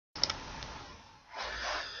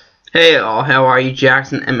Hey all, how are you?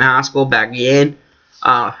 Jackson and Haskell back again.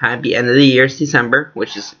 Happy end of the year. It's December,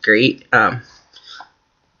 which is great.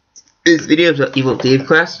 This video is about Evil Thief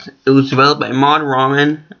Quest. It was developed by Mod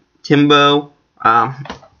Ramen, Timbo,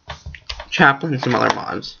 Chaplin, and some other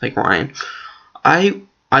mods like Ryan. I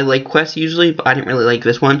like quests usually, but I didn't really like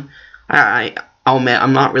this one. I'll admit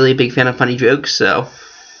I'm not really a big fan of funny jokes, but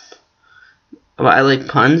I like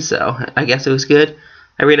puns, so I guess it was good.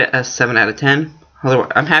 I rate it a 7 out of 10.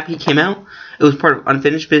 Otherwise, I'm happy it came out. It was part of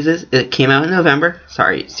unfinished business. It came out in November.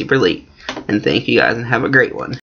 Sorry, it's super late. And thank you guys, and have a great one.